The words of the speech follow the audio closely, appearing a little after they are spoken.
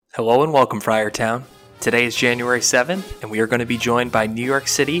Hello and welcome, Friartown. Today is January 7th, and we are going to be joined by New York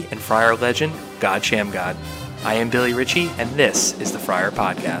City and Friar legend, God Shammgod. I am Billy Ritchie, and this is the Friar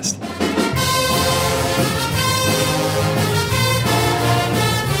Podcast.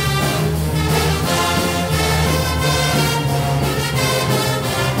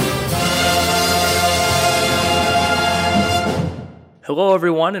 Hello,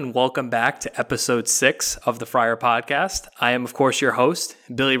 everyone, and welcome back to episode 6 of the Friar Podcast. I am, of course, your host,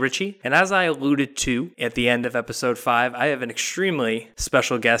 Billy Ritchie, and as I alluded to at the end of episode 5, I have an extremely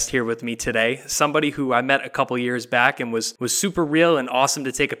special guest here with me today, somebody who I met a couple years back and was super real and awesome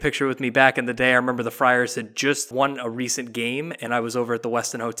to take a picture with me back in the day. I remember the Friars had just won a recent game, and I was over at the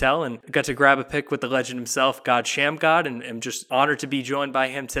Westin Hotel and got to grab a pic with the legend himself, God Shammgod, and I'm just honored to be joined by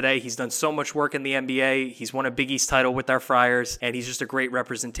him today. He's done so much work in the NBA. He's won a Big East title with our Friars, and he's just a great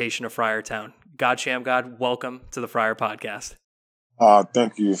representation of Friartown. God Shammgod, welcome to the Friar Podcast.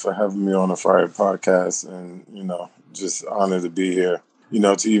 Thank you for having me on the Friar Podcast, and just honored to be here.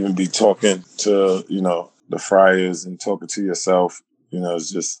 To even be talking to the Friars and talking to yourself.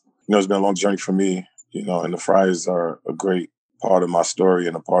 It's just it's been a long journey for me. And the Friars are a great part of my story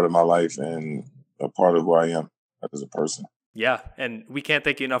and a part of my life and a part of who I am as a person. Yeah, and we can't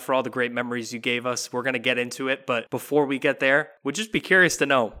thank you enough for all the great memories you gave us. We're going to get into it, but before we get there, we'd just be curious to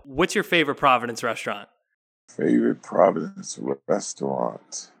know, what's your favorite Providence restaurant? Favorite Providence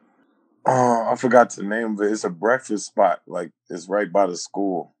restaurant? Oh, I forgot the name of it. It's a breakfast spot. Like, it's right by the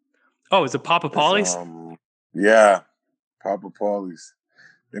school. Oh, is it Papa Pauly's? Yeah, Papa Pauly's.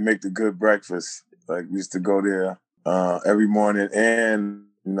 They make the good breakfast. Like, we used to go there every morning, and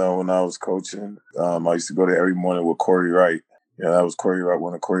when I was coaching, I used to go there every morning with Corey Wright. That was Corey Wright,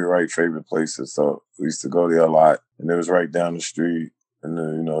 one of Corey Wright's favorite places. So we used to go there a lot, and it was right down the street. And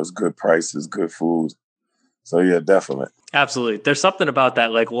then, it's good prices, good food. So yeah, definitely. Absolutely. There's something about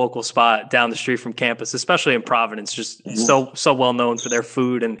that like local spot down the street from campus, especially in Providence, just so well known for their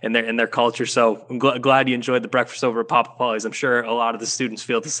food and their culture. So I'm glad you enjoyed the breakfast over at Papa Pauly's. I'm sure a lot of the students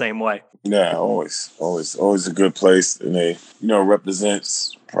feel the same way. Yeah, always a good place, and they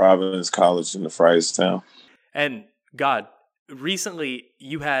represents Providence College in the Friarstown. And God, recently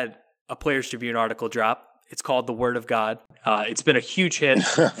you had a Players Tribune article drop. It's called The Word of God. It's been a huge hit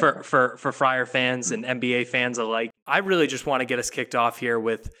for Friar fans and NBA fans alike. I really just want to get us kicked off here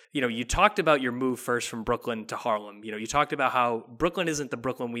with, you talked about your move first from Brooklyn to Harlem. You talked about how Brooklyn isn't the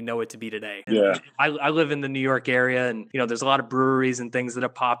Brooklyn we know it to be today. Yeah. I live in the New York area, and, there's a lot of breweries and things that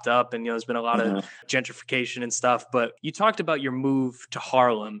have popped up, and, there's been a lot of gentrification and stuff. But you talked about your move to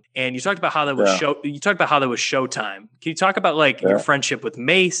Harlem, and you talked about how that was Showtime. Can you talk about your friendship with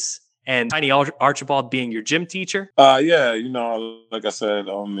Mace and Tiny Archibald being your gym teacher? Yeah, like I said,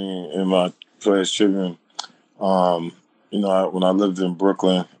 in my Players Tribune, when I lived in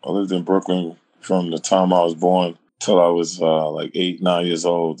Brooklyn, from the time I was born till I was 8, 9 years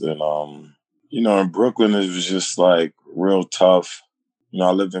old. And, in Brooklyn, it was just like real tough. I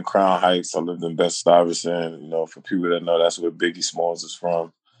lived in Crown Heights. I lived in Bed-Stuyvesant. For people that know, that's where Biggie Smalls is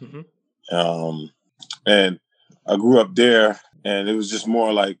from. Mm-hmm. And I grew up there, and it was just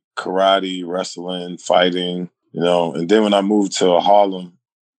more like karate, wrestling, fighting, And then when I moved to Harlem,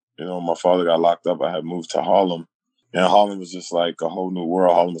 my father got locked up. I had moved to Harlem, and Harlem was just like a whole new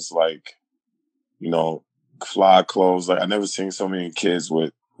world. Harlem was like, fly clothes. Like, I never seen so many kids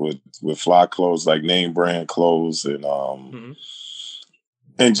with fly clothes, like name brand clothes, and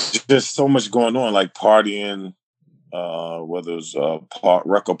and just so much going on, like partying, whether it was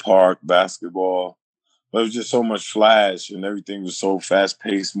Rucker Park, basketball. But it was just so much flash, and everything was so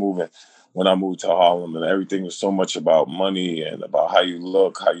fast-paced moving when I moved to Harlem, and everything was so much about money and about how you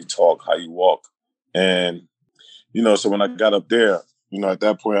look, how you talk, how you walk. And, so when I got up there, at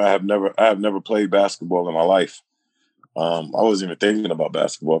that point, I have never played basketball in my life. I wasn't even thinking about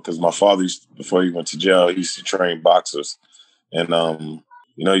basketball because my father, before he went to jail, he used to train boxers. And,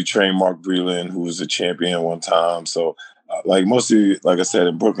 he trained Mark Breland, who was a champion one time. So, mostly, like I said,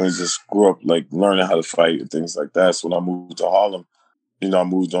 in Brooklyn, I just grew up learning how to fight and things like that. So when I moved to Harlem, I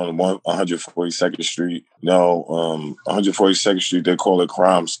moved on 142nd Street. 142nd Street, they call it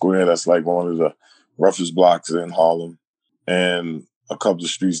Crime Square. That's like one of the roughest blocks in Harlem. And a couple of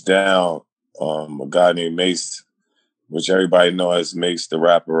streets down, a guy named Mace, which everybody knows as Mace, the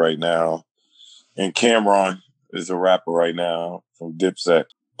rapper right now. And Cameron is a rapper right now from Dipset.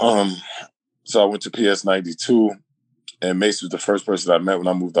 So I went to PS 92. And Mace was the first person I met when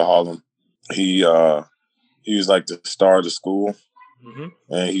I moved to Harlem. He was like the star of the school. Mm-hmm.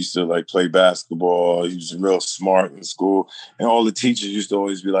 And he used to play basketball. He was real smart in school. And all the teachers used to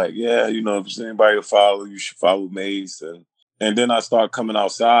always be like, yeah, if there's anybody to follow, you should follow Mace. And then I started coming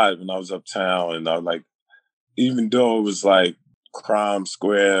outside when I was uptown, and I was like, even though it was like Crime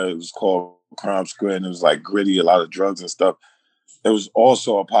Square, it was called Crime Square, and it was like gritty, a lot of drugs and stuff. There was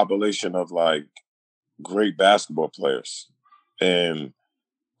also a population of like great basketball players and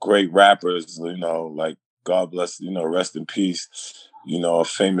great rappers, like God bless, rest in peace. A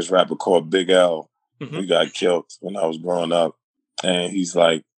famous rapper called Big L. He got killed when I was growing up. And he's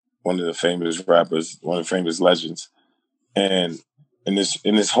like one of the famous rappers, one of the famous legends. And in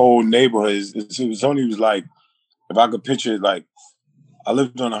this whole neighborhood, it was like, if I could picture it, like I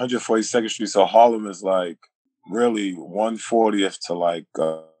lived on 142nd Street, so Harlem is like really 140th to like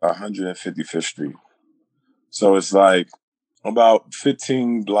 155th Street. So it's like about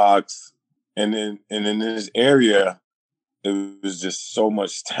 15 blocks, and in this area, it was just so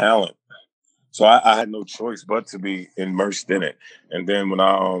much talent. So I had no choice but to be immersed in it. And then when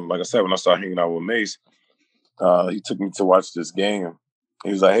like I said, when I started hanging out with Mace, he took me to watch this game.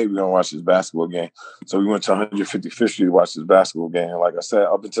 He was like, "Hey, we're gonna watch this basketball game." So we went to 155th Street to watch this basketball game. And like I said,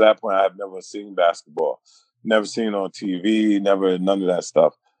 up until that point, I have never seen basketball, never seen it on TV, never none of that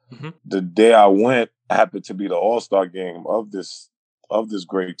stuff. The day I went happened to be the All-Star game of this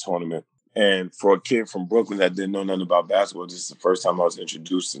great tournament. And for a kid from Brooklyn that didn't know nothing about basketball, this is the first time I was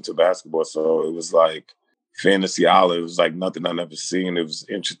introduced into basketball. So it was like fantasy island. It was like nothing I'd never seen. It was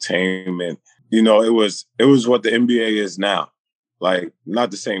entertainment. It was what the NBA is now. Like,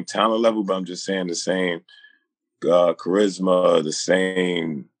 not the same talent level, but I'm just saying the same charisma, the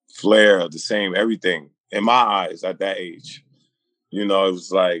same flair, the same everything in my eyes at that age. It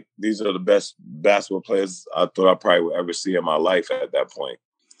was like, these are the best basketball players I thought I probably would ever see in my life at that point.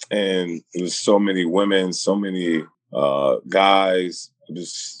 And there was so many women, so many guys,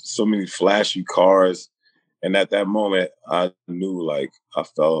 just so many flashy cars. And at that moment, I knew I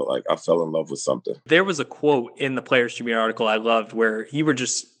fell in love with something. There was a quote in the Players Tribune article I loved where you were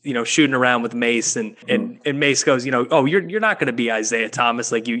just, shooting around with Mace and Mace goes, "Oh, you're not going to be Isaiah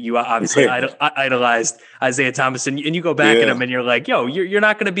Thomas." Like you obviously idolized Isaiah Thomas, and you go back at him and you're like, "Yo, you're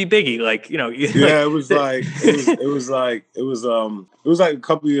not going to be Biggie." Like, Yeah, it was like a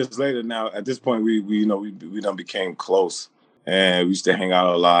couple of years later. Now at this point, we done became close, and we used to hang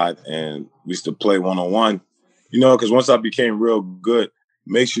out a lot, and we used to play one-on-one. Because once I became real good,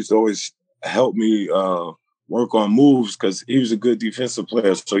 Mace used to always help me work on moves because he was a good defensive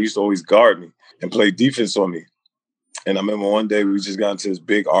player. So he used to always guard me and play defense on me. And I remember one day we just got into this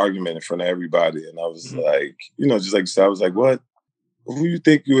big argument in front of everybody. And I was like, just like you said, I was like, "What? Who you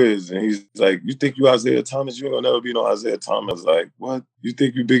think you is?" And he's like, "You think you Isaiah Thomas? You ain't gonna never be no Isaiah Thomas." Like, "What? You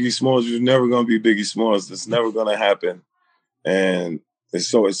think you Biggie Smalls? You're never gonna be Biggie Smalls. It's never gonna happen." And it's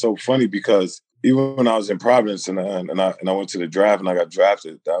so funny because even when I was in Providence and I went to the draft and I got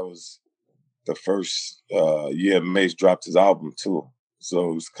drafted, that was the first year Mace dropped his album too. So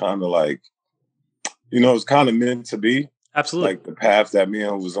it was kind of like, it's kind of meant to be. Absolutely. Like the path that me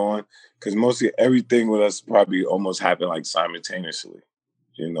and him was on. Because mostly everything with us probably almost happened like simultaneously.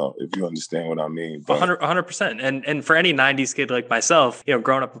 If you understand what I mean. But 100%. And for any 90s kid like myself,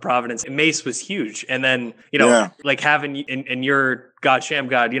 growing up in Providence, Mace was huge. And then, like having in your God,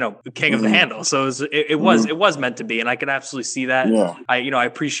 Shammgod, king of the handle. So it was meant to be. And I can absolutely see that. Yeah. I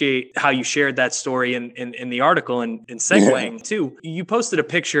appreciate how you shared that story in the article and segueing too. You posted a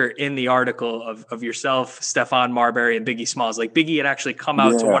picture in the article of yourself, Stephon Marbury, and Biggie Smalls. Like Biggie had actually come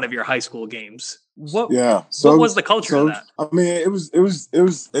out to one of your high school games. What was the culture of that? I mean, it was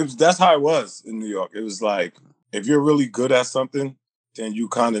that's how it was in New York. It was like, if you're really good at something, then you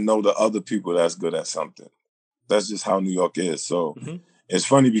kind of know the other people that's good at something. That's just how New York is. So it's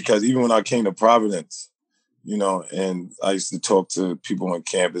funny because even when I came to Providence, and I used to talk to people on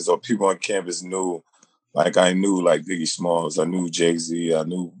campus, or people on campus knew, I knew like Biggie Smalls, I knew Jay-Z, I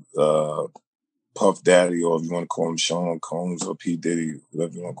knew Puff Daddy, or if you want to call him Sean Combs or P. Diddy,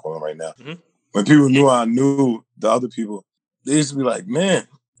 whatever you want to call him right now. When people knew I knew the other people, they used to be like, "Man."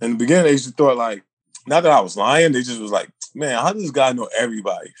 In the beginning, they used to thought like, not that I was lying, they just was like, "Man, how does this guy know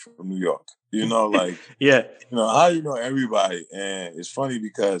everybody from New York?" Yeah. How do you know everybody? And it's funny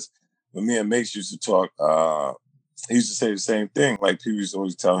because when me and Mace used to talk, he used to say the same thing. Like, people used to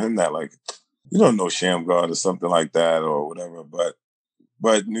always tell him that, like, "You don't know Shammgod," or something like that, or whatever.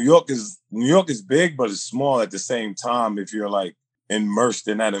 But New York is big, but it's small at the same time if you're like immersed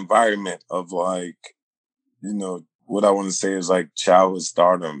in that environment of like, what I want to say is like childhood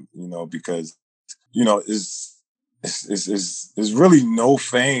stardom, because, it's really no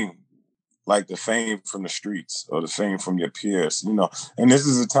fame like the fame from the streets or the fame from your peers, and this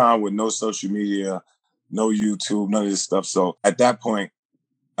is a time with no social media, no YouTube, none of this stuff. So at that point,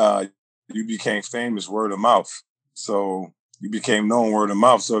 you became famous word of mouth. So you became known word of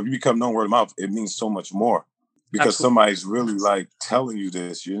mouth. So if you become known word of mouth, it means so much more because Absolutely. somebody's really like telling you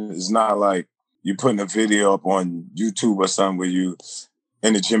this. It's not like you putting a video up on YouTube or something where you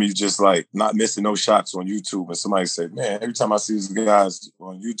in the gym, you just like not missing no shots on YouTube. And somebody said, man, every time I see these guys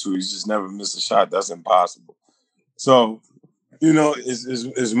on YouTube, he's just never miss a shot. That's impossible. So,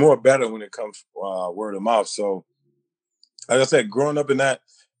 it's more better when it comes word of mouth. So, like I said, growing up in that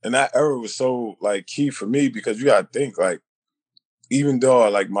era was so like key for me because you gotta think like, even though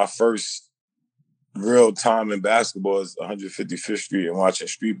like my first real time in basketball is 155th Street and watching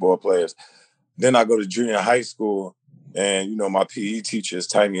street ball players, then I go to junior high school and, my PE teacher is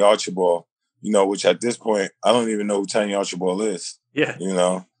Tiny Archibald, which at this point, I don't even know who Tiny Archibald is, Yeah.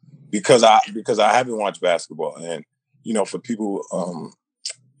 because I haven't watched basketball. And, for people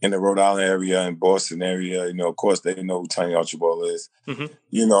in the Rhode Island area and Boston area, of course, they know who Tiny Archibald is, and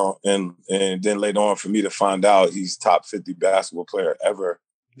then later on for me to find out he's top 50 basketball player ever.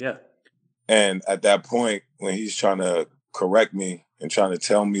 Yeah. And at that point, when he's trying to correct me and trying to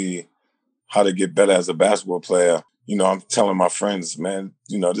tell me how to get better as a basketball player, I'm telling my friends, man,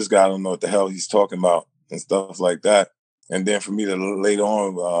 this guy don't know what the hell he's talking about and stuff like that. And then for me to later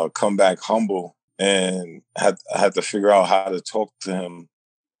on come back humble and had to figure out how to talk to him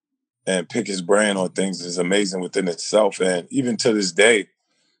and pick his brain on things is amazing within itself. And even to this day,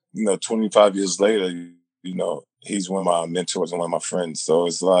 25 years later, he's one of my mentors and one of my friends. So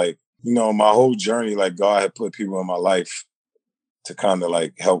it's like, my whole journey, like God had put people in my life to kind of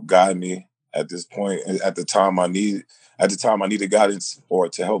like help guide me at this point. At the time I needed guidance or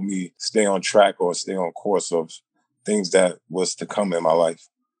to help me stay on track or stay on course of things that was to come in my life.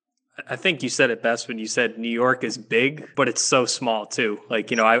 I think you said it best when you said New York is big, but it's so small too.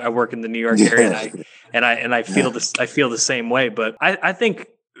 Like, I work in the New York area and I feel this, I feel the same way. But I think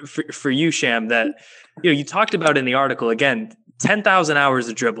for you, Sham, that, you talked about in the article, again, 10,000 hours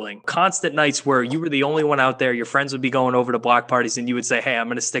of dribbling, constant nights where you were the only one out there. Your friends would be going over to block parties and you would say, hey, I'm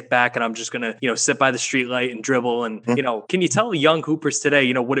going to stick back and I'm just going to, sit by the street light and dribble. And, can you tell young hoopers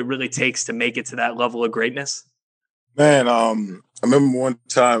today, what it really takes to make it to that level of greatness? Man, I remember one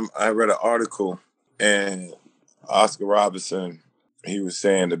time I read an article and Oscar Robertson, he was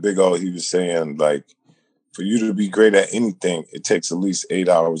saying, like, for you to be great at anything, it takes at least 8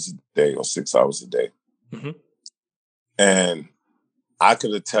 hours a day or 6 hours a day. Mm-hmm. And I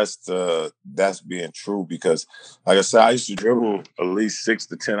could attest to that's being true because, like I said, I used to dribble at least 6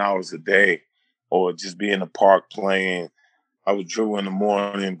 to 10 hours a day or just be in the park playing. I would dribble in the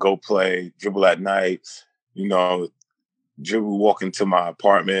morning, go play, dribble at night, dribble, walk into my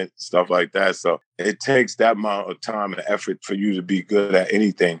apartment, stuff like that. So it takes that amount of time and effort for you to be good at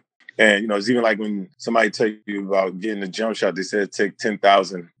anything. And, it's even like when somebody tell you about getting a jump shot, they said it take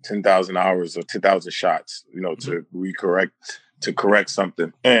 10,000 hours or 10,000 shots, to correct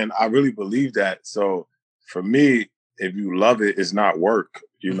something. And I really believe that. So for me, if you love it, it's not work.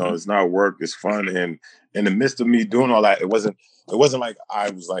 It's not work. It's fun. And in the midst of me doing all that, it wasn't like I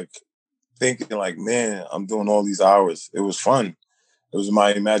was like thinking like, man, I'm doing all these hours. It was fun. It was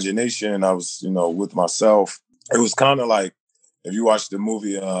my imagination. I was, with myself. It was kind of like if you watch the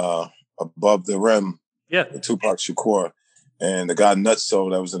movie Above the Rim with Tupac Shakur and the guy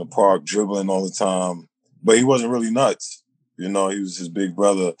Nutso that was in the park dribbling all the time, but he wasn't really nuts. He was his big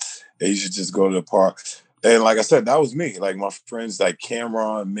brother. And he should just go to the park. And like I said, that was me. Like my friends like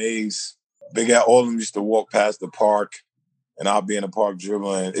Cameron, Mace, Big Al, all of them used to walk past the park and I'll be in the park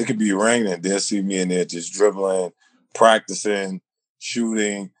dribbling. It could be raining. They'll see me in there just dribbling, practicing,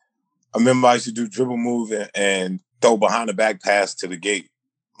 shooting. I remember I used to do dribble move and throw behind the back pass to the gate,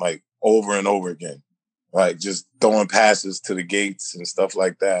 like over and over again. Like just throwing passes to the gates and stuff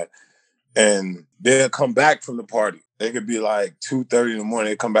like that. And they'll come back from the party. It could be like 2:30 in the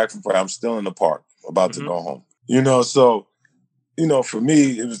morning. They come back from the party. I'm still in the park, about to go home. So, for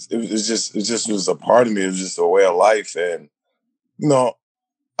me, it just was a part of me. It was just a way of life. And,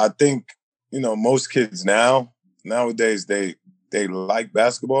 I think, most kids nowadays, they like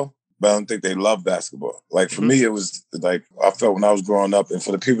basketball, but I don't think they love basketball. Like for me, it was like I felt when I was growing up, and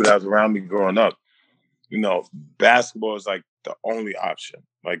for the people that was around me growing up, basketball is like the only option.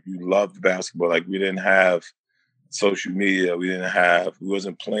 Like you loved basketball. Like we didn't have social media. We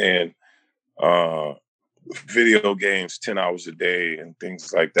wasn't playing video games 10 hours a day and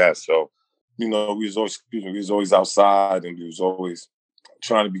things like that. So, we was always outside and we was always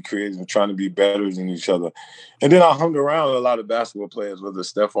trying to be creative and trying to be better than each other. And then I hung around with a lot of basketball players, whether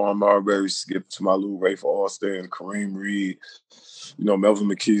Stephon Marbury, Skip Tumalu, Rafe Alston, Kareem Reed, Melvin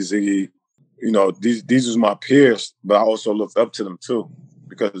McKee, Ziggy. These was my peers, but I also looked up to them too,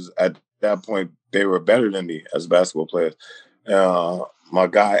 because at that point they were better than me as basketball players. My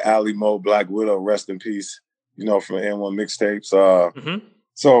guy Ali Mo, Black Widow, rest in peace. From N1 mixtapes.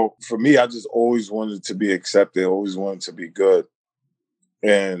 So for me, I just always wanted to be accepted, always wanted to be good.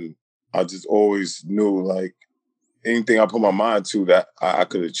 And I just always knew like anything I put my mind to that I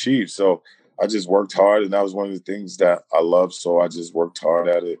could achieve. So I just worked hard, and that was one of the things that I loved. So I just worked hard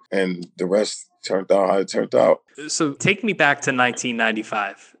at it, and the rest turned out how it turned out. So take me back to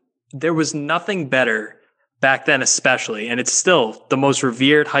 1995. There was nothing better back then, especially, and it's still the most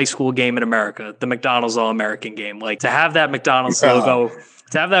revered high school game in America, the McDonald's All-American game. Like to have that McDonald's logo.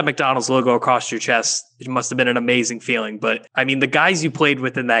 To have that McDonald's logo across your chest, it must have been an amazing feeling. But I mean, the guys you played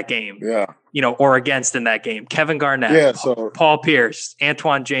with in that game, or against in that game, Kevin Garnett, Paul Pierce,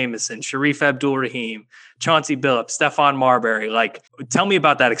 Antoine Jameson, Sharif Abdul-Rahim, Chauncey Billups, Stephon Marbury. Like, tell me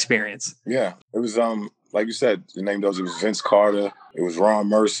about that experience. Yeah, it was, like you said, the name those, it was Vince Carter, it was Ron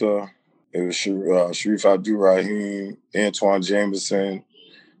Mercer, it was Sharif Abdul-Rahim, Antoine Jameson,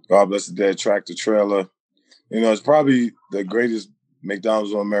 God Bless the Dead, Tractor Trailer. It's probably the greatest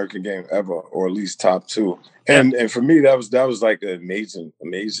McDonald's All-American game ever, or at least top two. And for me, that was like an amazing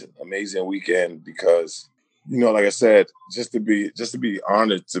weekend because, like I said, just to be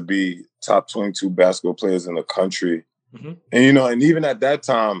honored to be top 22 basketball players in the country. Mm-hmm. And, and even at that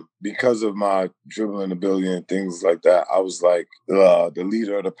time, because of my dribbling ability and things like that, I was like the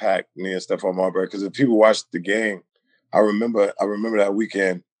leader of the pack, me and Stephon Marbury. Because if people watched the game, I remember that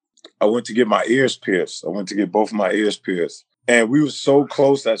weekend, I went to get my ears pierced. I went to get both of my ears pierced. And we were so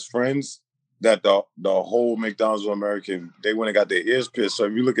close as friends that the whole McDonald's All-American, they went and got their ears pierced. So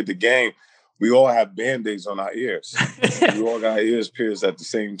if you look at the game, we all have Band-Aids on our ears. We all got our ears pierced at the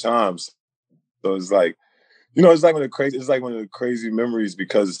same time. So it's like, it's like one of the crazy memories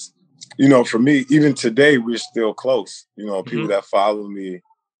because, for me, even today, we're still close. People that follow me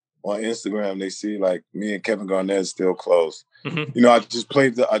on Instagram, they see like me and Kevin Garnett still close. Mm-hmm. I just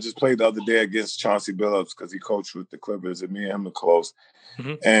played the other day against Chauncey Billups because he coached with the Clippers, and me and him are close.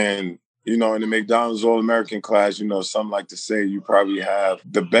 Mm-hmm. And in the McDonald's All-American class, some like to say you probably have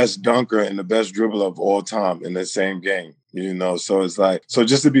the best dunker and the best dribbler of all time in the same game. So it's like, so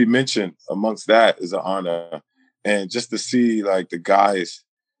just to be mentioned amongst that is an honor, and just to see like the guys,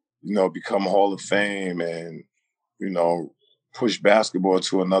 become Hall of Fame and push basketball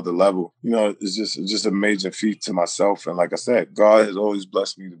to another level. It's just a major feat to myself. And like I said, God has always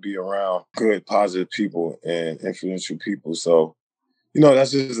blessed me to be around good, positive people and influential people. So,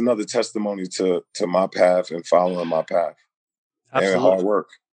 that's just another testimony to my path and following my path. Absolutely. And hard work.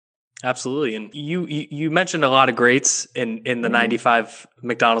 Absolutely. And you mentioned a lot of greats in the 95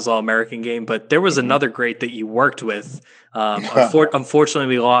 McDonald's All-American game, but there was another great that you worked with. Unfortunately,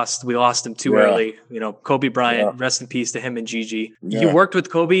 we lost him too early. Kobe Bryant, rest in peace to him and Gigi. Yeah. You worked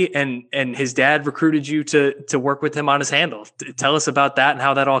with Kobe and his dad recruited you to work with him on his handle. Tell us about that and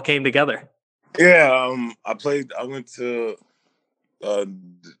how that all came together. Yeah, I went to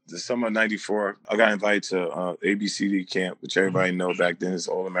the summer of 94, I got invited to ABCD camp, which everybody know back then is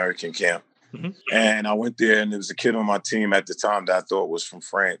All-American camp. Mm-hmm. And I went there, and there was a kid on my team at the time that I thought was from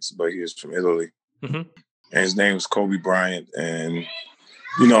France, but he was from Italy. Mm-hmm. And his name was Kobe Bryant. And,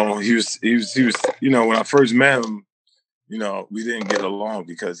 he was, when I first met him, we didn't get along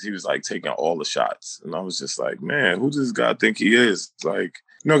because he was like taking all the shots. And I was just like, man, who does this guy think he is? Like,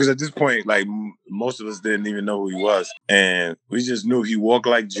 because at this point, like most of us didn't even know who he was. And we just knew he walked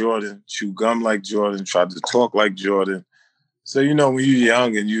like Jordan, chewed gum like Jordan, tried to talk like Jordan. So, when you're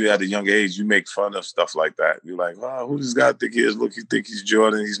young and you at a young age, you make fun of stuff like that. You're like, oh, who does this guy think he is? Look, you think he's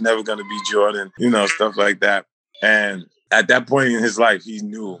Jordan. He's never going to be Jordan, stuff like that. And at that point in his life, he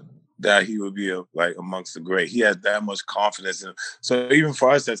knew that he would be amongst the great. He had that much confidence in him. So even for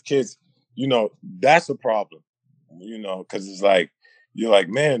us as kids, that's a problem, because it's like, you're like,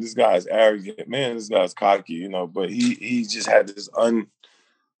 man, this guy's arrogant. Man, this guy's cocky, but he just had this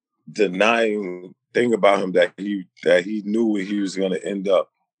undenying thing about him that he knew where he was going to end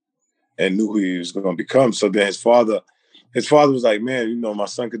up and knew who he was going to become. So then his father was like, man, my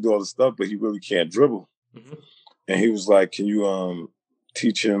son could do all this stuff, but he really can't dribble. Mm-hmm. And he was like, can you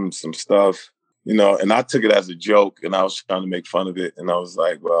teach him some stuff? And I took it as a joke, and I was trying to make fun of it. And I was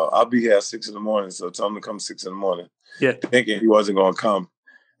like, well, I'll be here at 6 a.m, so tell him to come 6 a.m. Yeah. Thinking he wasn't going to come.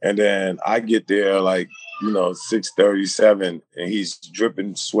 And then I get there 6:37, and he's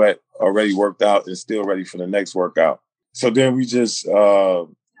dripping sweat, already worked out and still ready for the next workout. So then we just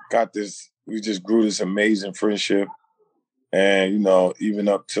we just grew this amazing friendship. And, even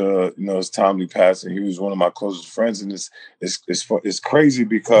up to, his timely passing, he was one of my closest friends. And it's crazy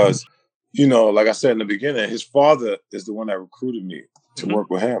because, like I said in the beginning, his father is the one that recruited me to work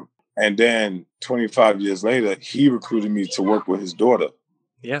with him. And then 25 years later, he recruited me to work with his daughter.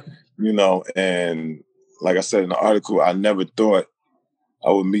 Yeah. And like I said in the article, I never thought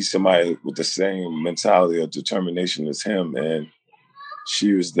I would meet somebody with the same mentality or determination as him. And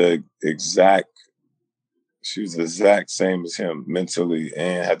she was the exact same as him mentally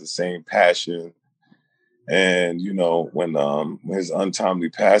and had the same passion. And, when his untimely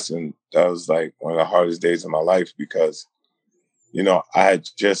passing, that was like one of the hardest days of my life because, I had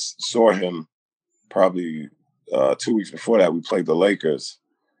just saw him probably 2 weeks before that. We played the Lakers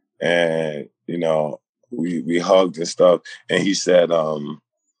and, we hugged and stuff. And Gigi,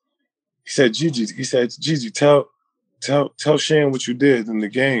 tell Shan what you did in the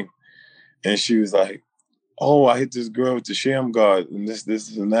game. And she was like, oh, I hit this girl with the Shammgod and this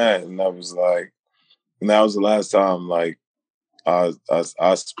and that. And I was like, and that was the last time like I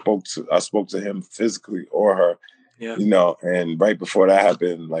spoke to him physically or her, Yeah. And right before that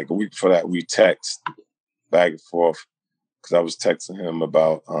happened, like a week before that, we text back and forth because I was texting him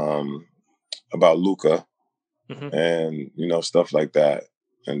about Luca and stuff like that.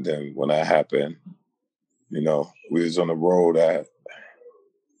 And then when that happened, we was on the road at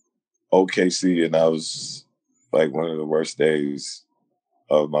OKC, and that was like one of the worst days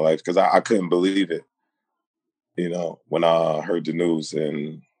of my life because I couldn't believe it. When I heard the news,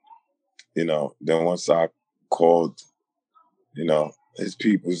 and then once I called, his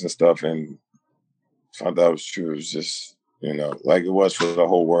peoples and stuff, and found out it was true, it was just, like it was for the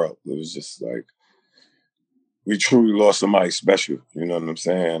whole world. It was just like we truly lost somebody special. You know what I'm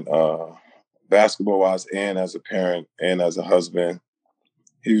saying? Basketball wise, and as a parent, and as a husband,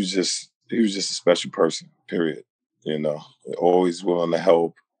 he was just a special person. Period. Always willing to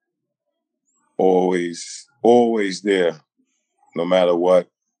help, always there, no matter what.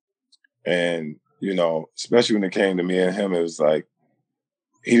 And especially when it came to me and him, it was like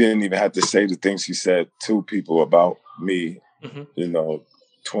he didn't even have to say the things he said to people about me.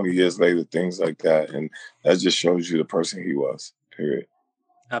 20 years later, things like that, and that just shows you the person he was. Period.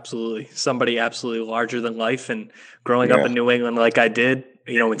 Absolutely. Somebody absolutely larger than life. And growing up in New England like I did,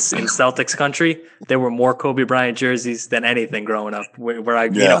 in Celtics country, there were more Kobe Bryant jerseys than anything growing up where I,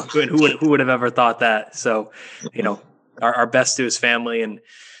 who would have ever thought that? So, our best to his family and,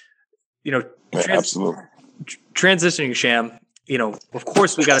 Absolutely. Transitioning, Sham, of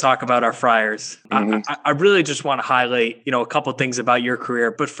course we got to talk about our Friars. I really just want to highlight, a couple things about your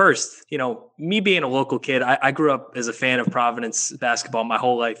career. But first, me being a local kid, I grew up as a fan of Providence basketball my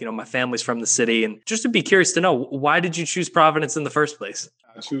whole life. My family's from the city. And just to be curious to know, why did you choose Providence in the first place?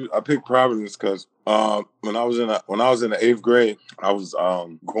 I picked Providence because when I was in the 8th grade, I was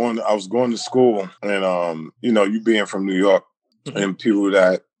going to school, and you being from New York, and people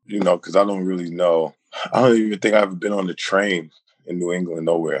that because I don't really know. I don't even think I've ever been on the train in New England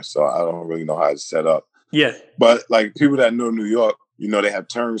nowhere, so I don't really know how it's set up. Yeah. But like people that know New York, they have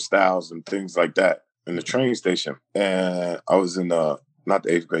turnstiles and things like that in the train station. And I was in not the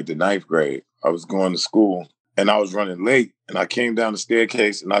 8th grade, the 9th grade. I was going to school and I was running late, and I came down the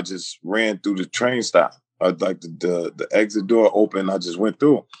staircase and I just ran through the train stop. Like the exit door open, I just went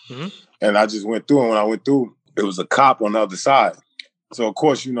through. And I just went through, and when I went through, it was a cop on the other side. So of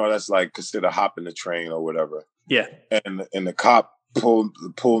course, that's like considered hopping the train or whatever. Yeah. And the cop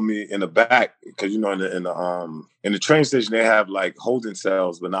pulled me in the back because in the train station they have like holding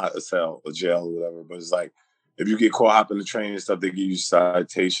cells, but not a jail or whatever. But it's like if you get caught hopping the train and stuff, they give you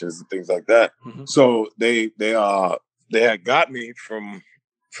citations and things like that. So they had got me for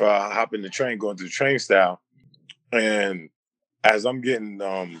hopping the train, going through the train style, and as I'm getting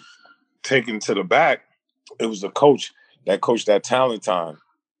taken to the back, it was a coach that coached that talent time.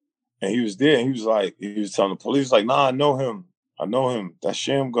 And he was there, and he was telling the police, like, nah, I know him. That's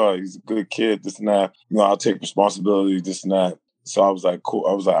Shammgod. He's a good kid, this and that. I'll take responsibility, this and that. So I was like, cool.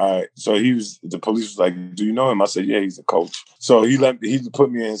 I was like, all right. So the police was like, do you know him? I said, yeah, he's a coach. So he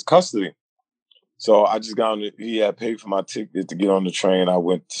put me in his custody. So I just he had paid for my ticket to get on the train. I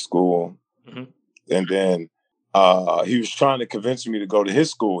went to school. And then he was trying to convince me to go to his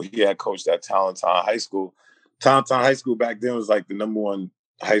school. He had coached at Talentine High School. Talentine High School back then was like the number one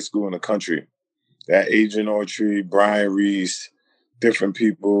high school in the country. That Adrian Autry, Brian Reese, different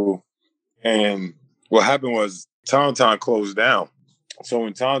people. And what happened was Talentine closed down. So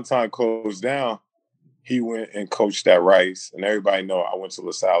when Talentine closed down, he went and coached at Rice. And everybody know I went to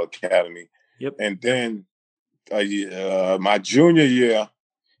LaSalle Academy. Yep. And then my junior year,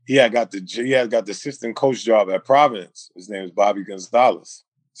 he had got the assistant coach job at Providence. His name is Bobby Gonzalez.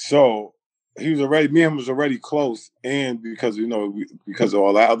 So me and him was already close, and because of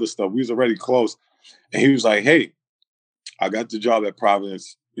all that other stuff, we was already close. And he was like, "Hey, I got the job at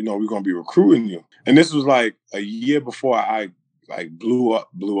Providence. we're gonna be recruiting you. And this was like a year before I like blew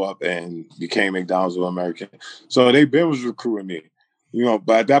up and became McDonald's All American. So they been was recruiting me.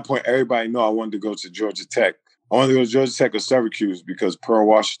 But at that point everybody knew I wanted to go to Georgia Tech. I wanted to go to Georgia Tech or Syracuse because Pearl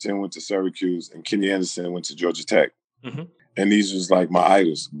Washington went to Syracuse and Kenny Anderson went to Georgia Tech. Mm-hmm. And these was like my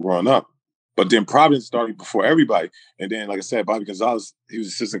idols growing up. But then Providence started before everybody. And then, like I said, Bobby Gonzalez, he was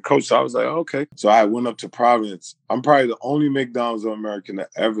assistant coach. So I was like, oh, okay. So I went up to Providence. I'm probably the only McDonald's All-American that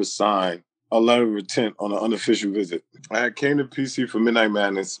ever signed a letter of intent on an unofficial visit. I came to PC for Midnight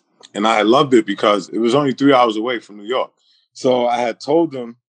Madness, and I loved it because it was only 3 hours away from New York. So I had told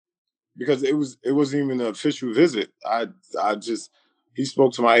them, because it wasn't even an official visit. He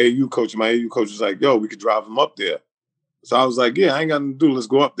spoke to my AAU coach. My AAU coach was like, yo, we could drive him up there. So I was like, yeah, I ain't got nothing to do. Let's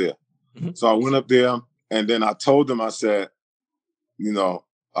go up there. Mm-hmm. So I went up there, and then I told them, I said,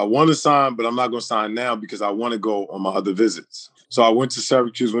 I want to sign, but I'm not going to sign now because I want to go on my other visits. So I went to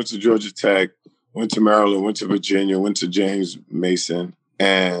Syracuse, went to Georgia Tech, went to Maryland, went to Virginia, went to James Mason.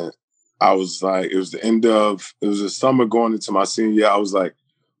 And I was like, it was the summer going into my senior year. I was like,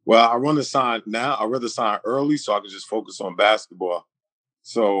 well, I want to sign now. I'd rather sign early so I could just focus on basketball.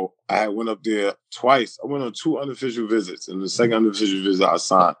 So I went up there twice. I went on 2 unofficial visits. And the second unofficial visit I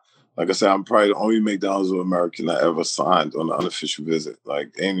signed. Like I said, I'm probably the only McDonald's All-American I ever signed on an unofficial visit.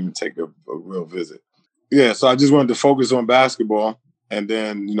 Like, they didn't even take a real visit. Yeah, so I just wanted to focus on basketball. And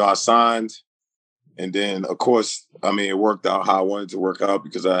then, I signed. And then, of course, it worked out how I wanted to work out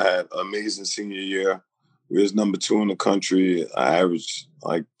because I had an amazing senior year. We was number 2 in the country. I averaged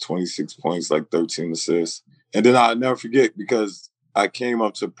like 26 points, like 13 assists. And then I'll never forget because I came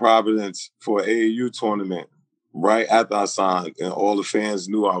up to Providence for an AAU tournament right after I signed, and all the fans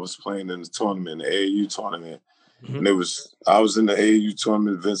knew I was playing in the tournament, the AAU tournament. Mm-hmm. And I was in the AAU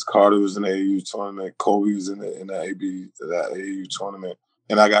tournament. Vince Carter was in the AAU tournament. Kobe was in that AAU tournament,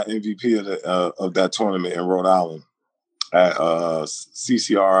 and I got MVP of that tournament in Rhode Island at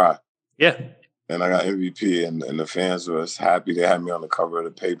CCRI. Yeah, and I got MVP, and the fans was happy. They had me on the cover of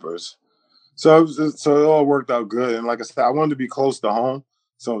the papers. So it all worked out good. And like I said, I wanted to be close to home,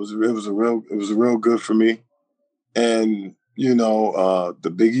 so it was real good for me. And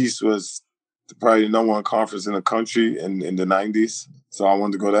the Big East was probably the number 1 conference in the country in the 90s. So I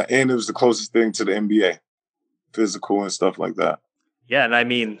wanted to go there, and it was the closest thing to the NBA, physical and stuff like that. Yeah,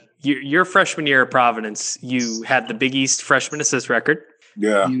 and your freshman year at Providence, you had the Big East freshman assist record.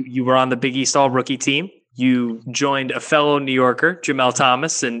 Yeah, you were on the Big East All Rookie team. You joined a fellow New Yorker, Jamel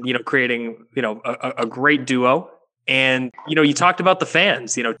Thomas, and creating a great duo. And you talked about the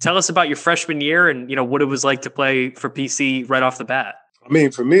fans. Tell us about your freshman year and what it was like to play for PC right off the bat.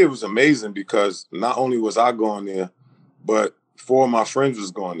 For me, it was amazing because not only was I going there, but 4 of my friends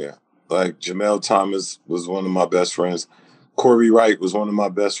was going there. Like Jamel Thomas was one of my best friends. Corey Wright was one of my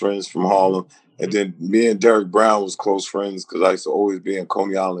best friends from Harlem. And then me and Derek Brown was close friends because I used to always be in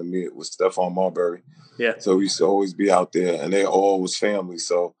Coney Island with Stephon Marbury. Yeah. So we used to always be out there, and they all was family.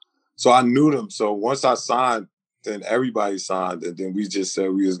 So I knew them. So once I signed, then everybody signed, and then we just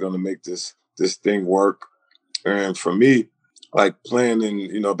said we was going to make this thing work. And for me, like playing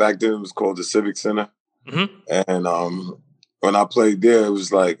in, back then it was called the Civic Center. Mm-hmm. And when I played there, it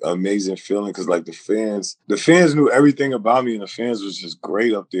was like an amazing feeling because like the fans knew everything about me, and the fans was just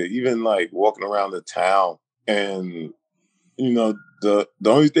great up there. Even like walking around the town, and the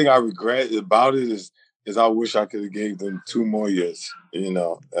only thing I regret about it is I wish I could have gave them 2 more years,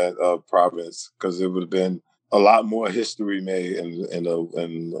 at Providence, because it would have been a lot more history made and a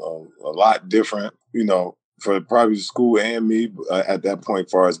lot different, for probably the school and me at that point,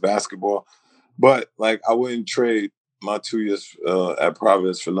 as far as basketball. But like, I wouldn't trade my 2 years at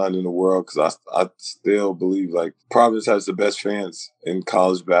Providence for nothing in the world, because I still believe like Providence has the best fans in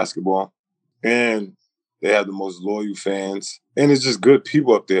college basketball, and they have the most loyal fans, and it's just good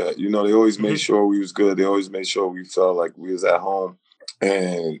people up there. They always made sure we was good. They always made sure we felt like we was at home.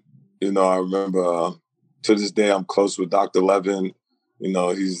 And I remember to this day I'm close with Dr. Levin.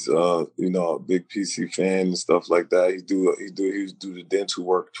 He's a big PC fan and stuff like that. He do the dental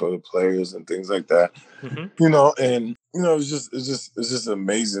work for the players and things like that. Mm-hmm. And it's just an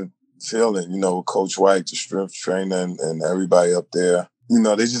amazing feeling. Coach White, the strength trainer, and everybody up there.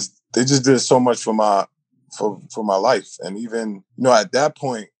 They just did so much for my life. And even at that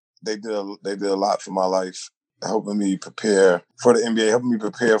point they did a lot for my life, helping me prepare for the NBA, helping me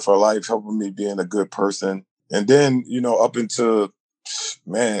prepare for life, helping me being a good person. And then up into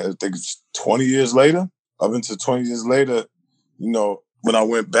I think it's 20 years later, when I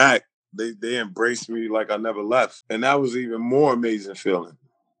went back, they embraced me like I never left. And that was even more amazing feeling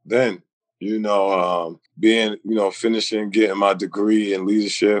then. being, finishing, getting my degree in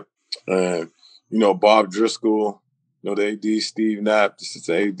leadership. And, Bob Driscoll, the AD, Steve Knapp, the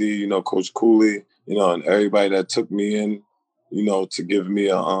assistant AD, Coach Cooley, and everybody that took me in, to give me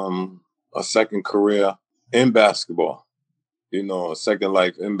a second career in basketball, a second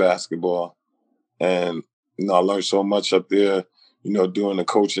life in basketball. And, I learned so much up there, doing the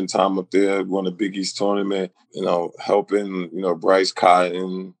coaching time up there, won the Big East tournament, helping, Bryce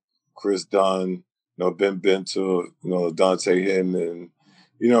Cotton, Chris Dunn, Ben Bento, Dante Hinton, and,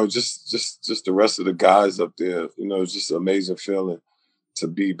 just the rest of the guys up there. It's just an amazing feeling to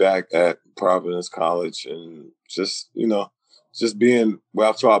be back at Providence College and just being where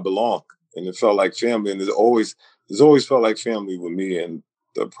I felt I belong. And it felt like family. And it's always felt like family with me and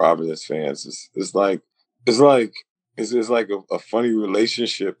the Providence fans. It's like a funny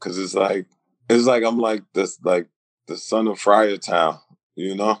relationship because it's like I'm like this, like the son of Friartown,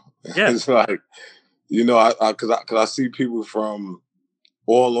 Yeah. It's like, I see people from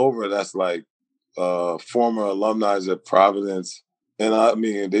all over that's like former alumni at Providence. And I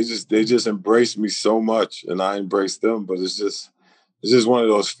mean, they just embraced me so much and I embraced them, but it's just one of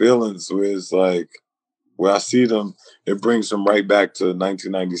those feelings where it's like, where I see them, it brings them right back to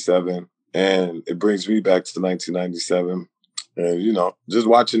 1997, and it brings me back to 1997. And, just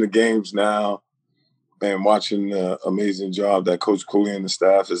watching the games now and watching the amazing job that Coach Cooley and the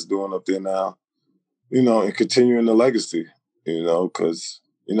staff is doing up there now, and continuing the legacy, because,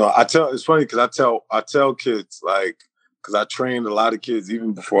 it's funny because I tell kids, like, because I trained a lot of kids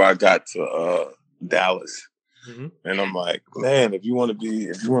even before I got to Dallas. Mm-hmm. And I'm like, man, if you want to be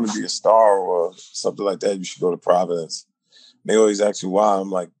a star or something like that, you should go to Providence. And they always ask me why. I'm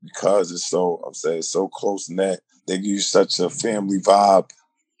like, because it's so close knit. They give you such a family vibe,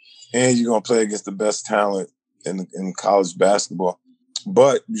 and you're gonna play against the best talent in college basketball.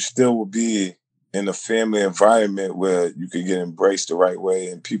 But you still will be in a family environment where you can get embraced the right way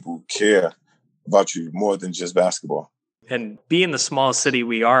and people care about you more than just basketball. And being the small city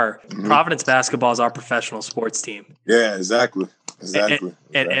we are, mm-hmm. Providence basketball is our professional sports team. Yeah, exactly.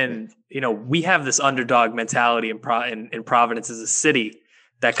 And we have this underdog mentality in Providence as a city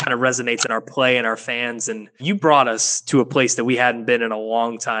that kind of resonates in our play and our fans. And you brought us to a place that we hadn't been in a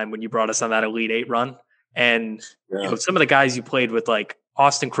long time when you brought us on that Elite Eight run. And some of the guys you played with, like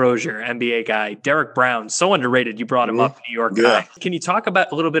Austin Crozier, NBA guy, Derek Brown, so underrated. You brought him up, New York guy. Can you talk a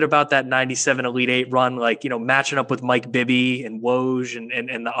little bit about that 97 Elite Eight run, like, matching up with Mike Bibby and Woj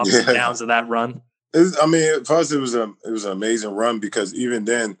and the ups and downs of that run? For us, it was an amazing run because even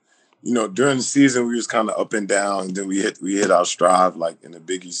then, during the season, we was kind of up and down, and then we hit our stride, like in the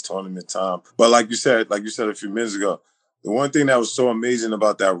Big East tournament time. But like you said a few minutes ago, the one thing that was so amazing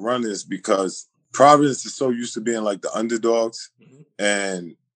about that run is because Providence is so used to being like the underdogs, mm-hmm.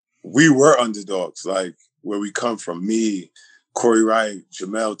 and we were underdogs, like where we come from. Me, Corey Wright,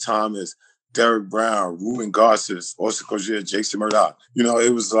 Jamel Thomas, Derek Brown, Ruben Garces, Austin Crozier, Jason Murdoch.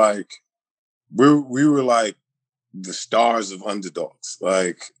 It was like we were like the stars of underdogs.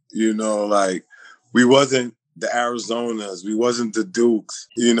 Like, like we wasn't the Arizonas, we wasn't the Dukes.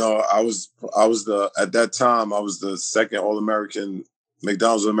 At that time I was the second All-American,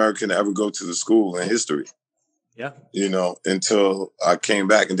 McDonald's All-American to ever go to the school in history. Yeah. Until I came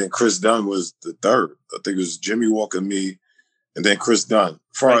back, and then Chris Dunn was the third. I think it was Jimmy Walker, me, and then Chris Dunn.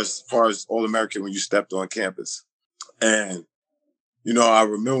 Far as All-American when you stepped on campus. And I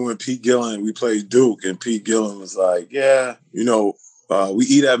remember when Pete Gillen, we played Duke, and Pete Gillen was like, we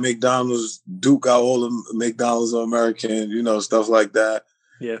eat at McDonald's. Duke got all the McDonald's All-American, stuff like that.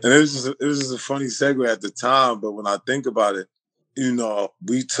 Yeah. And it was just a funny segue at the time. But when I think about it,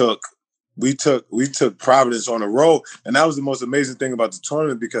 we took Providence on the road. And that was the most amazing thing about the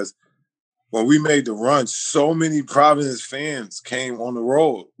tournament, because when we made the run, so many Providence fans came on the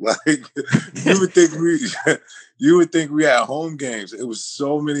road. Like you would think we had home games. It was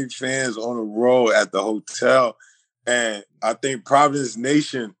so many fans on the road at the hotel. And I think Providence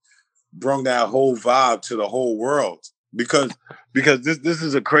Nation brought that whole vibe to the whole world. Because this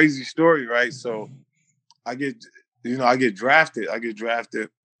is a crazy story, right? So I get drafted.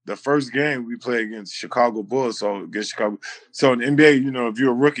 The first game we play against Chicago Bulls, so against Chicago. So in the NBA, if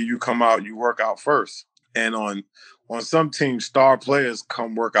you're a rookie, you come out, you work out first. And on some teams, star players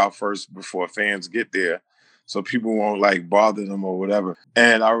come work out first before fans get there, so people won't like bother them or whatever.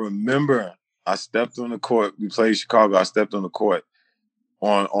 And I remember I stepped on the court. We played Chicago. I stepped on the court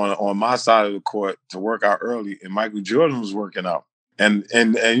on my side of the court to work out early, and Michael Jordan was working out. And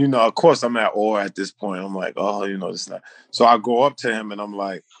you know, of course, I'm at awe at this point. I'm like, oh, you know, this not. So I go up to him and I'm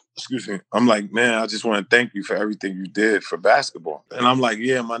like, excuse me. I'm like, man, I just want to thank you for everything you did for basketball. And I'm like,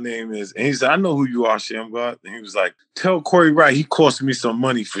 yeah, my name is. And he said, I know who you are, Shammgod. And he was like, tell Corey Wright he cost me some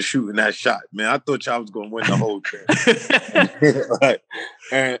money for shooting that shot. Man, I thought y'all was gonna win the whole thing. Like,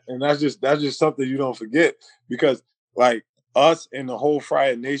 and that's just something you don't forget, because like us and the whole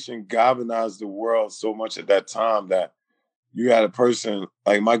Friar Nation galvanized the world so much at that time that you had a person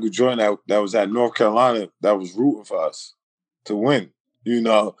like Michael Jordan that was at North Carolina that was rooting for us to win, you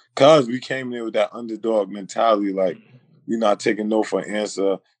know, because we came there with that underdog mentality, like, we're not taking no for an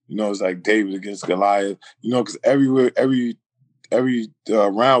answer. You know, it's like David against Goliath, you know, because every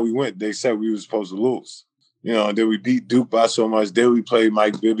round we went, they said we were supposed to lose. You know, and then we beat Duke by so much. Then we played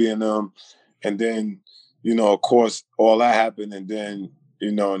Mike Bibby and them. And then, you know, of course, all that happened. And then,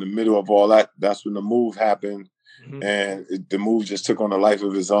 you know, in the middle of all that, that's when the move happened. Mm-hmm. And the move just took on a life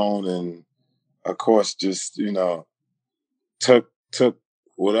of its own. And, of course, just, you know, took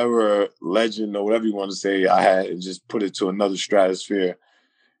whatever legend or whatever you want to say I had and just put it to another stratosphere.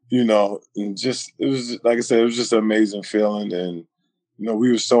 You know, and just, it was, like I said, it was just an amazing feeling. And, you know,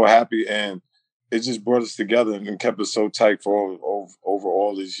 we were so happy, and it just brought us together and kept us so tight for over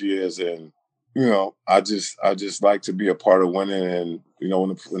all these years. And, you know, I just like to be a part of winning. And, you know,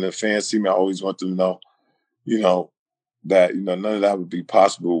 when the fans see me, I always want them to know, you know, that, you know, none of that would be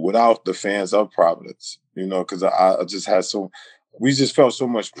possible without the fans of Providence, you know, because I just had we just felt so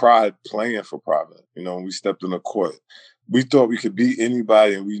much pride playing for Providence. You know, when we stepped on the court, we thought we could beat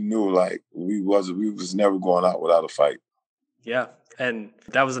anybody, and we knew like we was never going out without a fight. Yeah. And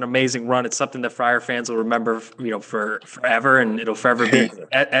that was an amazing run. It's something that Friar fans will remember, you know, for forever, and it'll forever be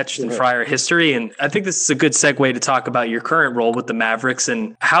etched in Friar history. And I think this is a good segue to talk about your current role with the Mavericks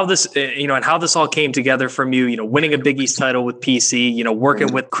and how this, you know, and how this all came together from you, you know, winning a Big East title with PC, you know,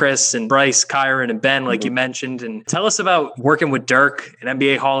 working with Chris and Bryce, Kyron and Ben, like you mentioned. And tell us about working with Dirk, an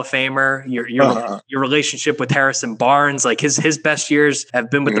NBA Hall of Famer, your relationship with Harrison Barnes. Like his best years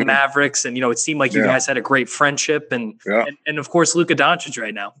have been with the Mavericks. And, you know, it seemed like you guys had a great friendship, and of course, Luka Doncic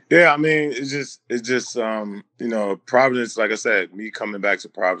right now. Yeah, I mean, it's just you know, Providence, like I said, me coming back to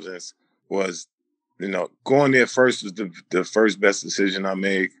Providence was, you know, going there first was the first best decision I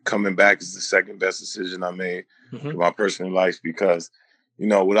made. Coming back is the second best decision I made in my personal life, because, you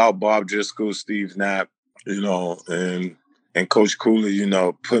know, without Bob Driscoll, Steve Knapp, you know, and Coach Cooley, you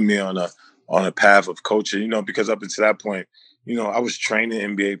know, put me on a path of coaching, you know, because up until that point, you know, I was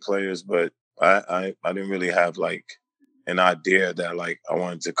training NBA players, but I didn't really have like an idea that like I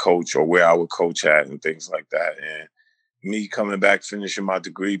wanted to coach or where I would coach at and things like that. And me coming back, finishing my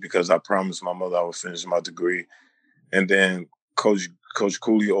degree, because I promised my mother I would finish my degree. And then Coach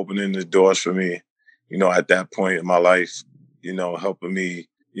Cooley opening the doors for me, you know, at that point in my life, you know, helping me,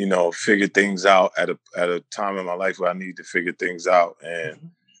 you know, figure things out at a time in my life where I need to figure things out.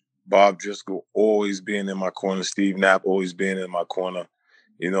 And Bob Driscoll always being in my corner, Steve Knapp always being in my corner,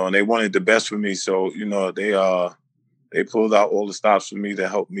 you know, and they wanted the best for me. So, you know, they pulled out all the stops for me to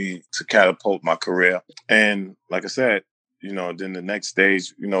help me to catapult my career. And like I said, you know, then the next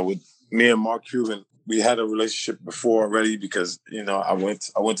stage, you know, with me and Mark Cuban, we had a relationship before already, because, you know, I went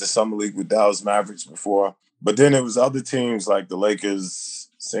to Summer League with Dallas Mavericks before. But then it was other teams like the Lakers,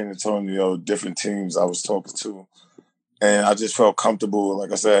 San Antonio, different teams I was talking to. And I just felt comfortable,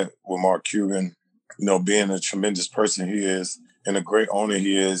 like I said, with Mark Cuban, you know, being a tremendous person he is and a great owner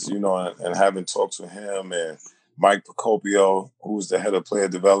he is, you know, and having talks with him and Mike Procopio, who was the head of player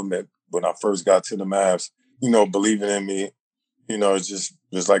development when I first got to the Mavs, you know, believing in me. You know, it's just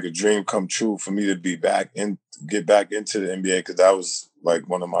like a dream come true for me to be back and get back into the NBA, because that was like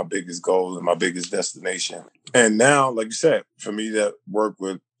one of my biggest goals and my biggest destination. And now, like you said, for me to work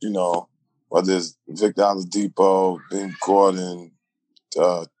with, you know, whether it's Victor Oladipo, Ben Gordon,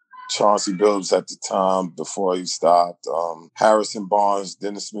 Chauncey Billups at the time before he stopped, Harrison Barnes,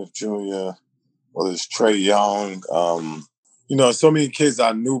 Dennis Smith Jr., whether it's Trey Young, you know, so many kids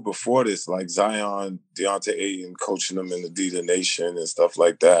I knew before this, like Zion, Deontay Ayton, coaching them in the Adidas Nation and stuff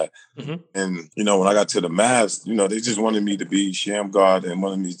like that. And, you know, when I got to the Mavs, you know, they just wanted me to be Shammgod and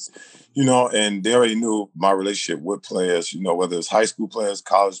wanted me, you know, and they already knew my relationship with players, you know, whether it's high school players,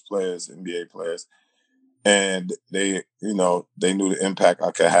 college players, NBA players. And they, you know, they knew the impact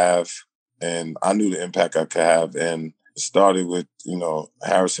I could have, and I knew the impact I could have. And it started with, you know,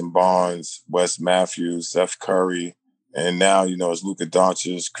 Harrison Barnes, Wes Matthews, Seth Curry, and now, you know, it's Luka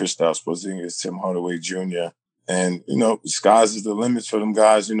Doncic, Kristaps Porzingis, Tim Hardaway Jr. And, you know, skies is the limits for them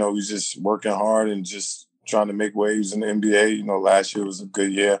guys. You know, we just working hard and just trying to make waves in the NBA. You know, last year was a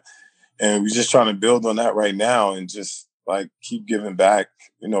good year. And we're just trying to build on that right now and just like keep giving back.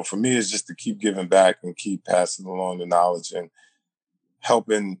 For me, it's just to keep giving back and keep passing along the knowledge and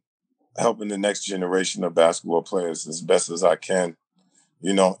helping the next generation of basketball players as best as I can.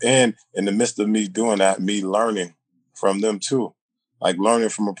 And in the midst of me doing that, me learning from them too, like learning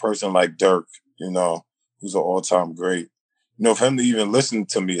from a person like Dirk, who's an all-time great. For him to even listen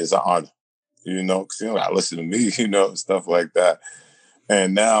to me is an honor, because he don't gotta listen to me, stuff like that.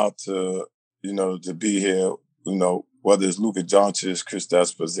 And now to be here, whether it's Luka Doncic,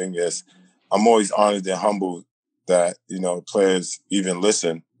 Kristaps Porzingis, I'm always honored and humbled that, players even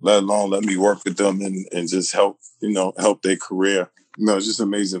listen, let alone let me work with them and just help their career. It's just an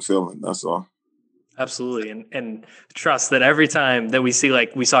amazing feeling. That's all. Absolutely. And trust that every time that we see,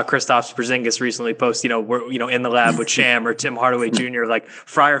 like we saw Kristaps Porzingis recently post, we're, in the lab with Sham or Tim Hardaway Jr., like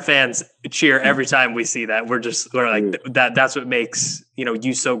Friar fans cheer every time we see that. We're like, that's what makes,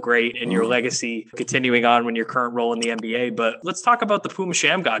 you so great and your legacy continuing on when your current role in the NBA. But let's talk about the Puma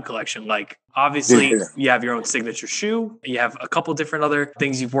Shammgod collection. Like, obviously you have your own signature shoe. You have a couple different other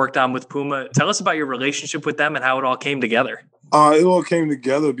things you've worked on with Puma. Tell us about your relationship with them and how it all came together. It all came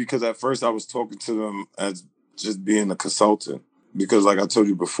together because at first I was talking to them as just being a consultant. Because like I told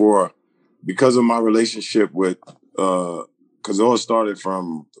you before, because of my relationship with, because it all started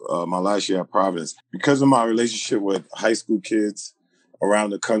from my last year at Providence. Because of my relationship with high school kids around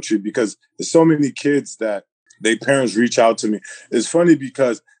the country, because there's so many kids that their parents reach out to me. It's funny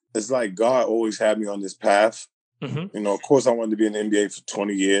because it's like God always had me on this path. Mm-hmm. Of course, I wanted to be in the NBA for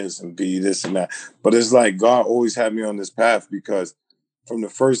 20 years and be this and that. But it's like God always had me on this path because from the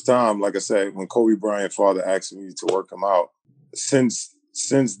first time, like I said, when Kobe Bryant's father asked me to work him out, since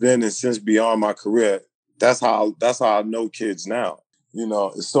then and since beyond my career, that's how I know kids now.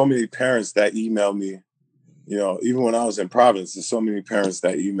 There's so many parents that email me. Even when I was in Providence, there's so many parents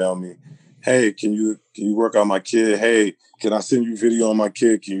that email me, hey, can you work on my kid? Hey, can I send you video on my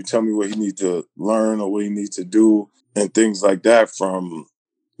kid? Can you tell me what he needs to learn or what he needs to do and things like that from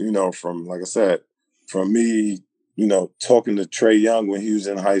like I said, from me, talking to Trey Young when he was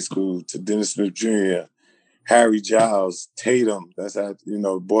in high school to Dennis Smith Jr., Harry Giles, Tatum, that's at,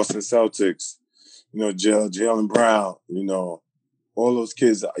 Boston Celtics, Jalen Brown, all those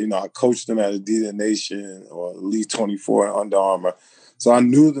kids, I coached them at Adidas Nation or Elite 24 and Under Armour. So I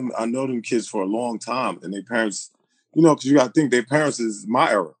know them kids for a long time. And their parents, because you got to think their parents is my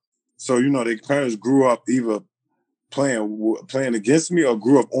era. So, their parents grew up either playing against me or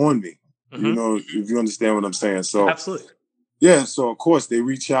grew up on me. Mm-hmm. If you understand what I'm saying. So, absolutely. Yeah. So, of course, they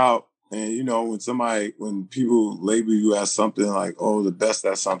reach out. And, when people label you as something like, oh, the best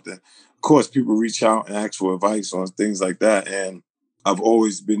at something, of course, people reach out and ask for advice on things like that. And I've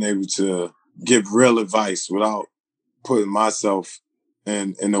always been able to give real advice without putting myself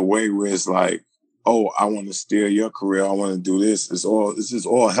in a way where it's like, oh, I want to steer your career. I want to do this. It's just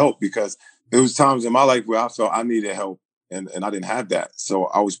all help because there was times in my life where I felt I needed help and I didn't have that. So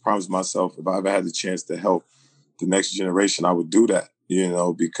I always promised myself if I ever had the chance to help the next generation, I would do that,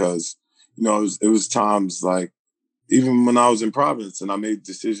 because, it was times like, even when I was in Providence and I made the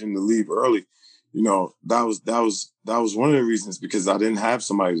decision to leave early, that was one of the reasons because I didn't have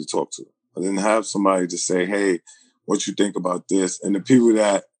somebody to talk to. I didn't have somebody to say, hey, what you think about this? And the people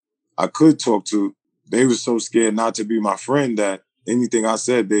that I could talk to, they were so scared not to be my friend that anything I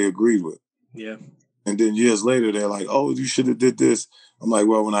said, they agreed with. Yeah. And then years later, they're like, oh, you should have did this. I'm like,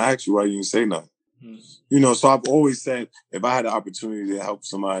 well, when I asked you, why you didn't say nothing? So I've always said, if I had the opportunity to help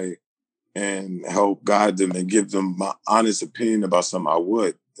somebody and help guide them and give them my honest opinion about something, I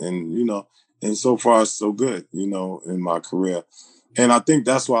would. And, and so far, so good, in my career. And I think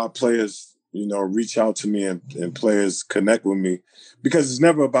that's why players, reach out to me and players connect with me because it's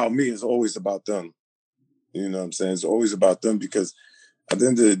never about me. It's always about them. You know what I'm saying? It's always about them because at the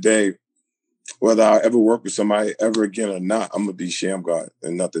end of the day, whether I ever work with somebody ever again or not, I'm going to be Shammgod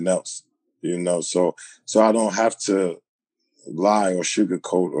and nothing else, So I don't have to lie or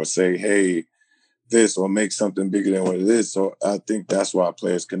sugarcoat or say, hey, this or make something bigger than what it is. So I think that's why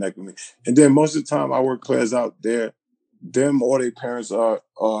players connect with me. And then most of the time I work players out there, them or their parents are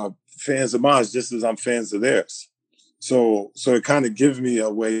fans of mine just as I'm fans of theirs. So it kind of gives me a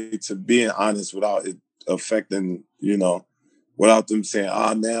way to being honest without it affecting, without them saying,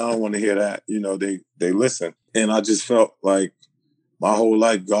 man, I don't want to hear that. They listen. And I just felt like my whole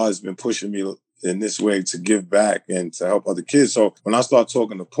life, God's been pushing me in this way to give back and to help other kids. So when I started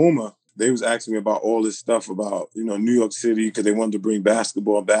talking to Puma, they was asking me about all this stuff about, New York City, because they wanted to bring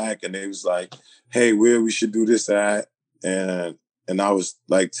basketball back. And they was like, hey, where we should do this at. And I was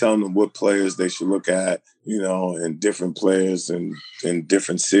like telling them what players they should look at, and different players and in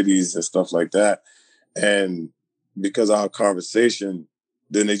different cities and stuff like that. And because of our conversation,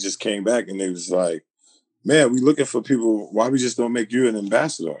 then they just came back and they was like, man, we looking for people. Why we just don't make you an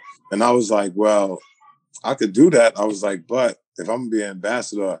ambassador? And I was like, well, I could do that. I was like, but if I'm gonna be an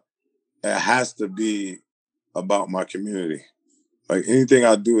ambassador, it has to be about my community. Like anything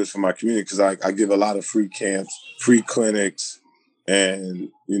I do is for my community because I give a lot of free camps, free clinics, and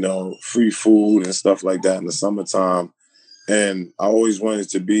free food and stuff like that in the summertime. And I always wanted it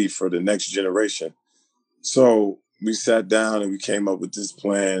to be for the next generation. So we sat down and we came up with this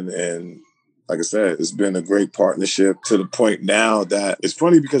plan. And like I said, it's been a great partnership to the point now that it's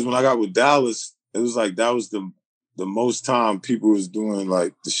funny because when I got with Dallas, it was like that was the most time people was doing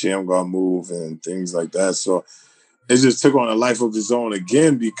like the Shammgod move and things like that. So it just took on a life of its own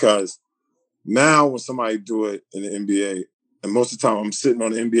again because now when somebody do it in the NBA, and most of the time I'm sitting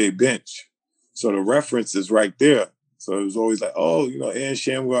on the NBA bench. So the reference is right there. So it was always like, oh, and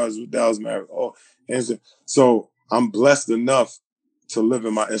Shammgod is with Dallas Mavericks. Oh, and so I'm blessed enough to live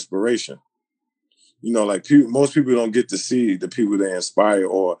in my inspiration. Like most people don't get to see the people they inspire,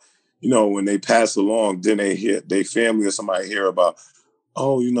 or when they pass along, then they hear their family or somebody hear about,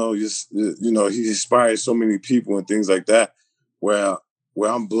 oh, he inspires so many people and things like that. Where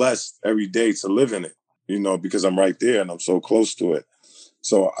I'm blessed every day to live in it, because I'm right there and I'm so close to it.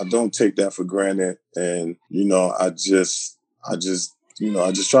 So I don't take that for granted, and I just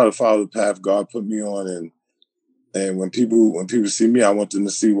try to follow the path God put me on, and when people see me, I want them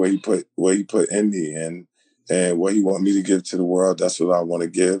to see what he put in me, and what he want me to give to the world. That's what I want to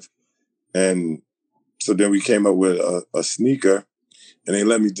give. And so then we came up with a sneaker, and they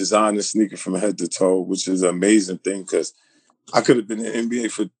let me design the sneaker from head to toe, which is an amazing thing because I could have been in the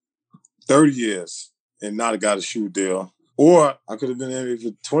NBA for 30 years and not have got a shoe deal. Or I could have been in the NBA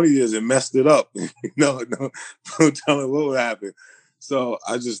for 20 years and messed it up. No telling what would happen. So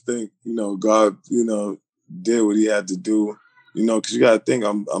I just think, God, did what he had to do, because you got to think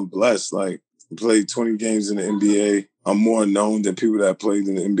I'm blessed. Like, I played 20 games in the NBA. I'm more known than people that played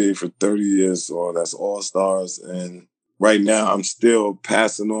in the NBA for 30 years, or that's all-stars. And right now I'm still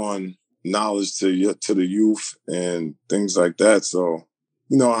passing on knowledge to the youth and things like that. So,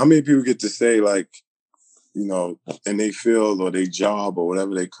 how many people get to say like, in their field or their job or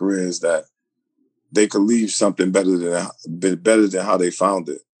whatever their career is, that they could leave something better than how they found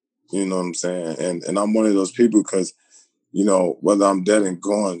it. You know what I'm saying? And I'm one of those people because, whether I'm dead and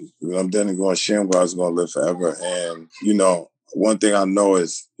gone, Shammgod is going to live forever. And, one thing I know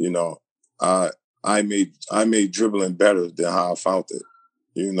is, I made dribbling better than how I found it,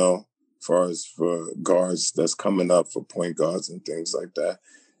 as far as for guards that's coming up, for point guards and things like that.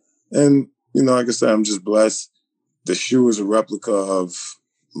 And, like I said, I'm just blessed. The shoe is a replica of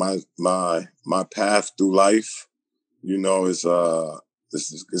my path through life. It's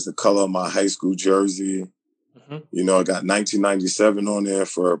is the color of my high school jersey. Mm-hmm. I got 1997 on there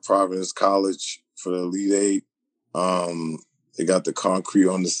for Providence College for the Elite Eight. They got the concrete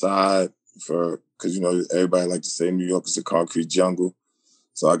on the side because everybody like to say New York is a concrete jungle.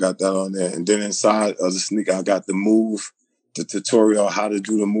 So I got that on there. And then inside of the sneaker, I got the move, the tutorial, how to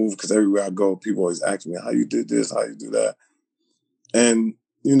do the move. Because everywhere I go, people always ask me how you did this, how you do that. And,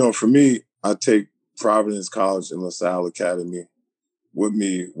 for me, I take Providence College and LaSalle Academy with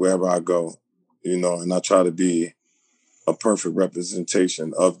me wherever I go, and I try to be a perfect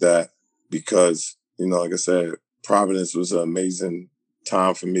representation of that because, like I said, Providence was an amazing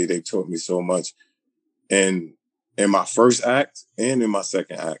time for me. They taught me so much. And in my first act and in my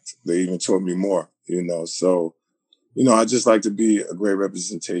second act, they even taught me more, So, I just like to be a great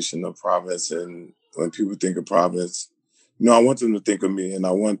representation of Providence. And when people think of Providence, I want them to think of me, and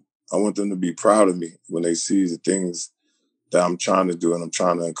I want them to be proud of me when they see the things that I'm trying to do and I'm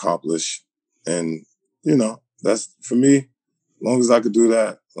trying to accomplish. And, that's for me, as long as I could do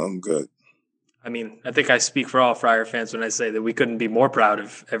that, I'm good. I mean, I think I speak for all Friar fans when I say that we couldn't be more proud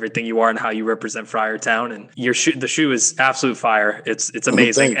of everything you are and how you represent Friartown. And the shoe is absolute fire. It's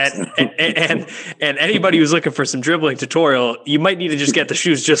amazing. And anybody who's looking for some dribbling tutorial, you might need to just get the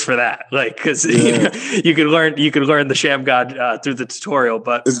shoes just for that, like because you could learn the Shammgod through the tutorial.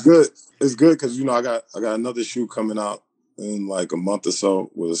 But it's good. It's good because I got another shoe coming out in like a month or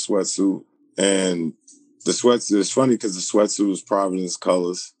so with a sweatsuit, and the sweatsuit is funny because the sweatsuit is Providence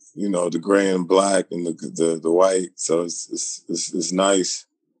colors. The gray and black and the white. So it's nice.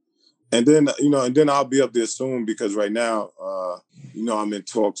 And then, I'll be up there soon because right now, I'm in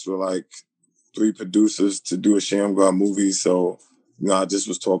talks with like 3 producers to do a Shammgod movie. So, I just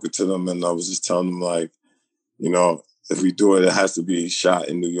was talking to them and I was just telling them like, if we do it, it has to be shot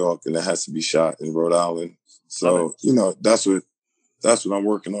in New York and it has to be shot in Rhode Island. So, that's what I'm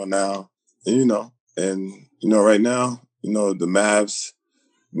working on now. And, Right now, the Mavs,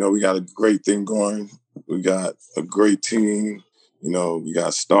 we got a great thing going. We got a great team. We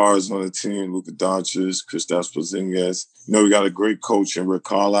got stars on the team, Luka Doncic, Kristaps Porzingis. We got a great coach in Rick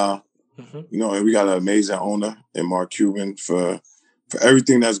Carlisle. And we got an amazing owner in Mark Cuban for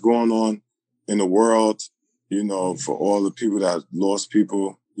everything that's going on in the world, for all the people that lost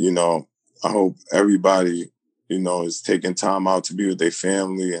people. I hope everybody, is taking time out to be with their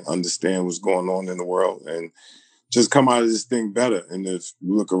family and understand what's going on in the world and just come out of this thing better. And if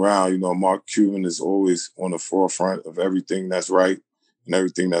you look around, Mark Cuban is always on the forefront of everything that's right and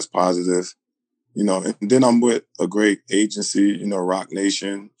everything that's positive. And then I'm with a great agency, Rock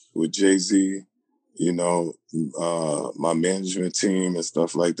Nation with Jay-Z, my management team and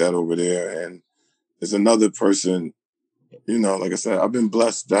stuff like that over there. And there's another person, like I said, I've been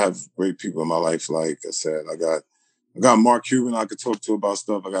blessed to have great people in my life. Like I said, I got Mark Cuban I could talk to about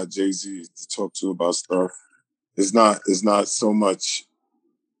stuff. I got Jay-Z to talk to about stuff. It's not so much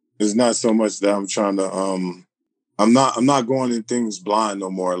that I'm trying to I'm not going in things blind no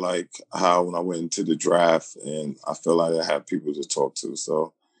more, like how when I went into the draft and I feel like I have people to talk to.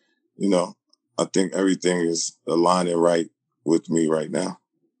 So, I think everything is aligning right with me right now.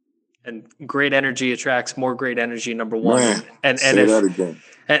 And great energy attracts more great energy, number one. Man, and say that again.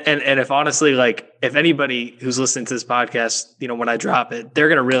 And if honestly, like if anybody who's listening to this podcast, when I drop it, they're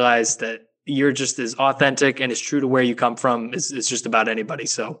going to realize that you're just as authentic and as true to where you come from as just about anybody.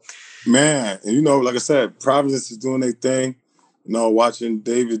 So, man, and like I said, Providence is doing their thing. Watching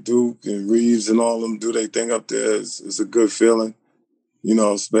David Duke and Reeves and all of them do their thing up there is a good feeling.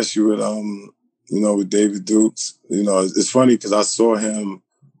 Especially with with David Dukes. It's funny because I saw him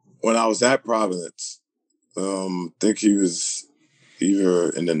when I was at Providence. I think he was either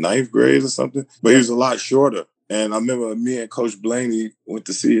in the 9th grade or something, but he was a lot shorter. And I remember me and Coach Blaney went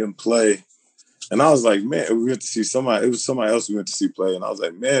to see him play. And I was like, man, we went to see somebody. It was somebody else we went to see play. And I was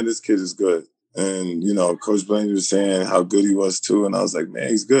like, man, this kid is good. And, Coach Blaney was saying how good he was too. And I was like, man,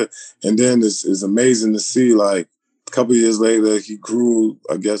 he's good. And then it's amazing to see, like, a couple of years later, he grew,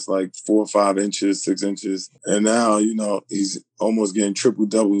 I guess, like 4 or 5 inches, 6 inches. And now, he's almost getting triple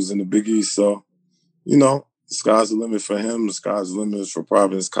doubles in the Big East. So, the sky's the limit for him. The sky's the limit for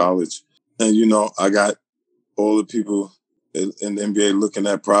Providence College. And, I got all the people in the NBA looking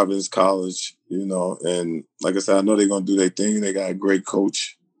at Providence College, and like I said, I know they're going to do their thing. They got a great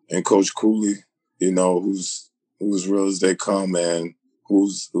coach and Coach Cooley, who's real as they come and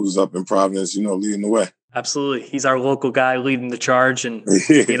who's up in Providence, leading the way. Absolutely. He's our local guy leading the charge. And,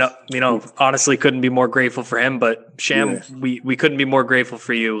 honestly couldn't be more grateful for him. But Sham, we couldn't be more grateful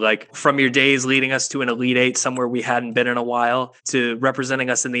for you. Like from your days leading us to an Elite Eight, somewhere we hadn't been in a while, to representing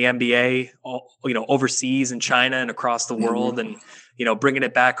us in the NBA, overseas in China and across the world. And, bringing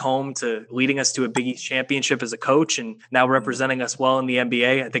it back home to leading us to a Big East championship as a coach and now representing us well in the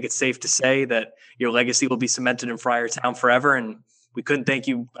NBA. I think it's safe to say that your legacy will be cemented in Friartown forever. And we couldn't thank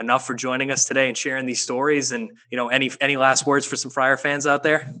you enough for joining us today and sharing these stories. And, any last words for some Friar fans out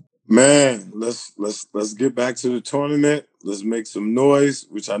there? Man, let's get back to the tournament. Let's make some noise,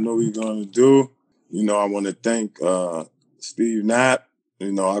 which I know we're going to do. I want to thank Steve Knapp.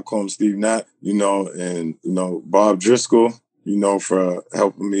 I call him Steve Knapp, and, Bob Driscoll, for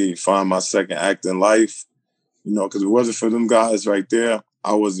helping me find my second act in life, because it wasn't for them guys right there.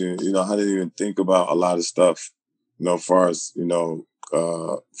 I wasn't, I didn't even think about a lot of stuff, as far as,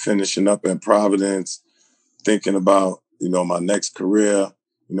 finishing up in Providence, thinking about, my next career.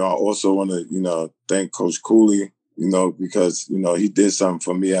 I also want to, thank Coach Cooley, because, he did something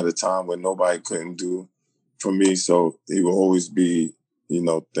for me at a time when nobody couldn't do for me. So he will always be, I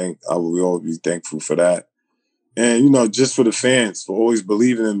will always be thankful for that. And, just for the fans, for always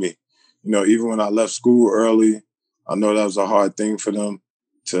believing in me. Even when I left school early, I know that was a hard thing for them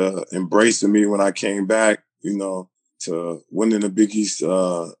to embrace me when I came back, to winning the Big East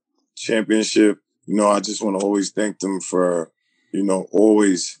championship. I just want to always thank them for,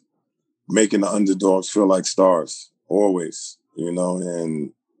 always making the underdogs feel like stars. Always,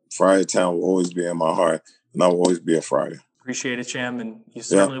 and Friartown will always be in my heart, and I will always be a Friar. Appreciate it, Cham, and you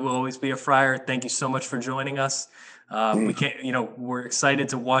certainly will always be a Friar. Thank you so much for joining us. We can't, we're excited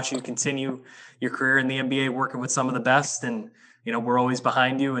to watch you continue your career in the NBA, working with some of the best, and we're always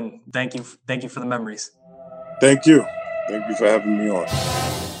behind you. And thank you for the memories. Thank you for having me on.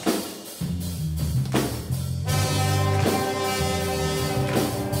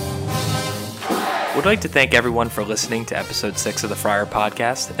 Would like to thank everyone for listening to episode 6 of the Friar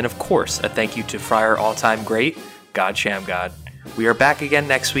Podcast, and of course, a thank you to Friar all-time great, God Shammgod. We are back again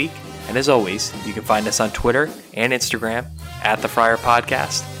next week, and as always, you can find us on Twitter and Instagram @the Friar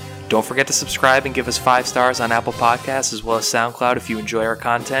Podcast. Don't forget to subscribe and give us 5 stars on Apple Podcasts as well as SoundCloud if you enjoy our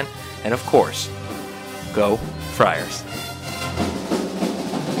content. And of course, go Friars.